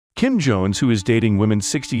Kim Jones, who is dating women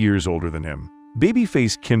 60 years older than him.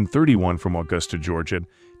 Babyface Kim, 31, from Augusta, Georgia,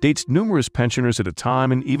 dates numerous pensioners at a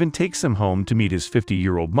time and even takes them home to meet his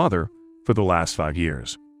 50-year-old mother for the last 5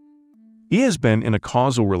 years. He has been in a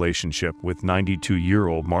causal relationship with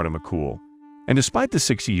 92-year-old Marta McCool, and despite the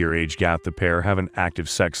 60-year age gap, the pair have an active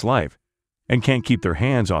sex life and can't keep their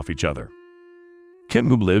hands off each other. Kim,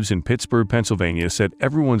 who lives in Pittsburgh, Pennsylvania, said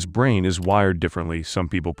everyone's brain is wired differently. Some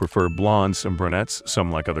people prefer blondes, some brunettes, some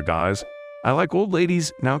like other guys. I like old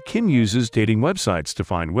ladies. Now Kim uses dating websites to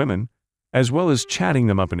find women, as well as chatting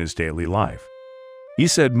them up in his daily life. He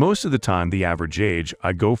said most of the time the average age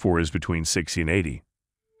I go for is between 60 and 80.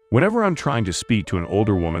 Whenever I'm trying to speak to an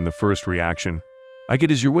older woman, the first reaction I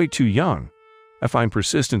get is, "You're way too young." I find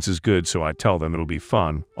persistence is good, so I tell them it'll be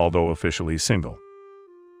fun, although officially single.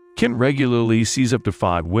 Kim regularly sees up to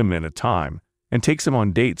 5 women at a time and takes them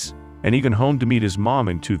on dates, and even home to meet his mom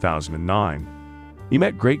in 2009. He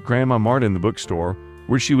met great-grandma Marta in the bookstore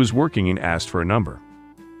where she was working and asked for a number.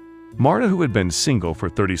 Marta, who had been single for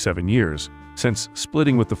 37 years, since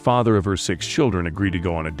splitting with the father of her 6 children, agreed to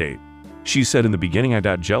go on a date. She said, "In the beginning I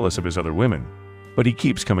got jealous of his other women, but he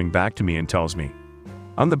keeps coming back to me and tells me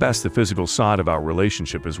I'm the best. The physical side of our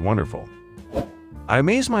relationship is wonderful. I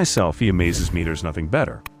amaze myself, he amazes me. There's nothing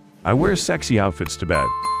better. I wear sexy outfits to bed.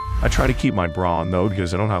 I try to keep my bra on though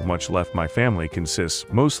because I don't have much left. My family consists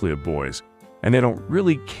mostly of boys, and they don't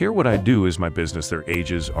really care what I do is my business." Their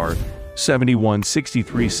ages are 71,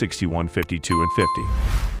 63, 61, 52, and 50.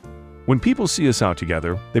 When people see us out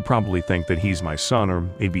together, they probably think that he's my son or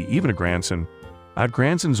maybe even a grandson. Our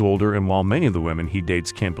grandson's older, and while many of the women he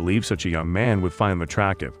dates can't believe such a young man would find him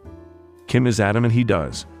attractive, Kim is adamant he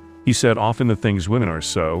does. He said, "Often the things women are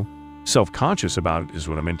so self-conscious about is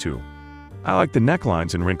what I'm into. I like the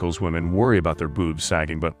necklines and wrinkles. Women worry about their boobs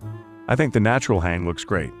sagging, but I think the natural hang looks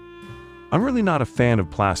great. I'm really not a fan of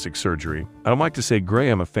plastic surgery. I don't like to say gray.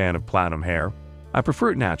 I'm a fan of platinum hair. I prefer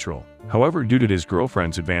it natural." However, due to his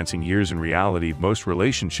girlfriend's advancing years, in reality, most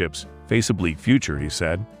relationships face a bleak future, he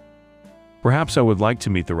said. "Perhaps I would like to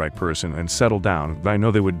meet the right person and settle down, but I know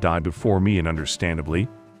they would die before me." And understandably,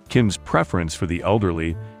 Kim's preference for the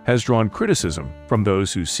elderly has drawn criticism from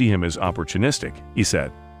those who see him as opportunistic, he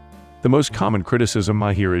said. "The most common criticism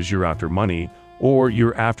I hear is you're after money, or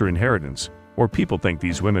you're after inheritance, or people think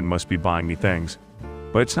these women must be buying me things.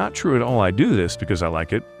 But it's not true at all. I do this because I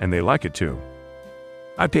like it, and they like it too.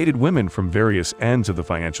 I've dated women from various ends of the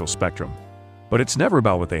financial spectrum, but it's never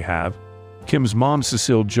about what they have." Kim's mom,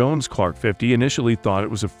 Cecile Jones Clark, 50, initially thought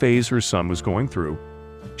it was a phase her son was going through.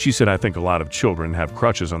 She said, "I think a lot of children have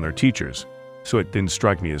crushes on their teachers, so it didn't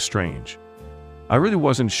strike me as strange. I really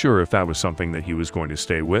wasn't sure if that was something that he was going to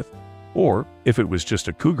stay with, or if it was just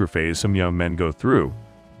a cougar phase some young men go through.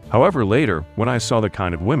 However, later, when I saw the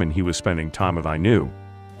kind of women he was spending time with, I knew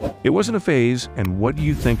it wasn't a phase." And what do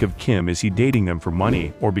you think of Kim? Is he dating them for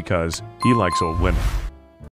money or because he likes old women?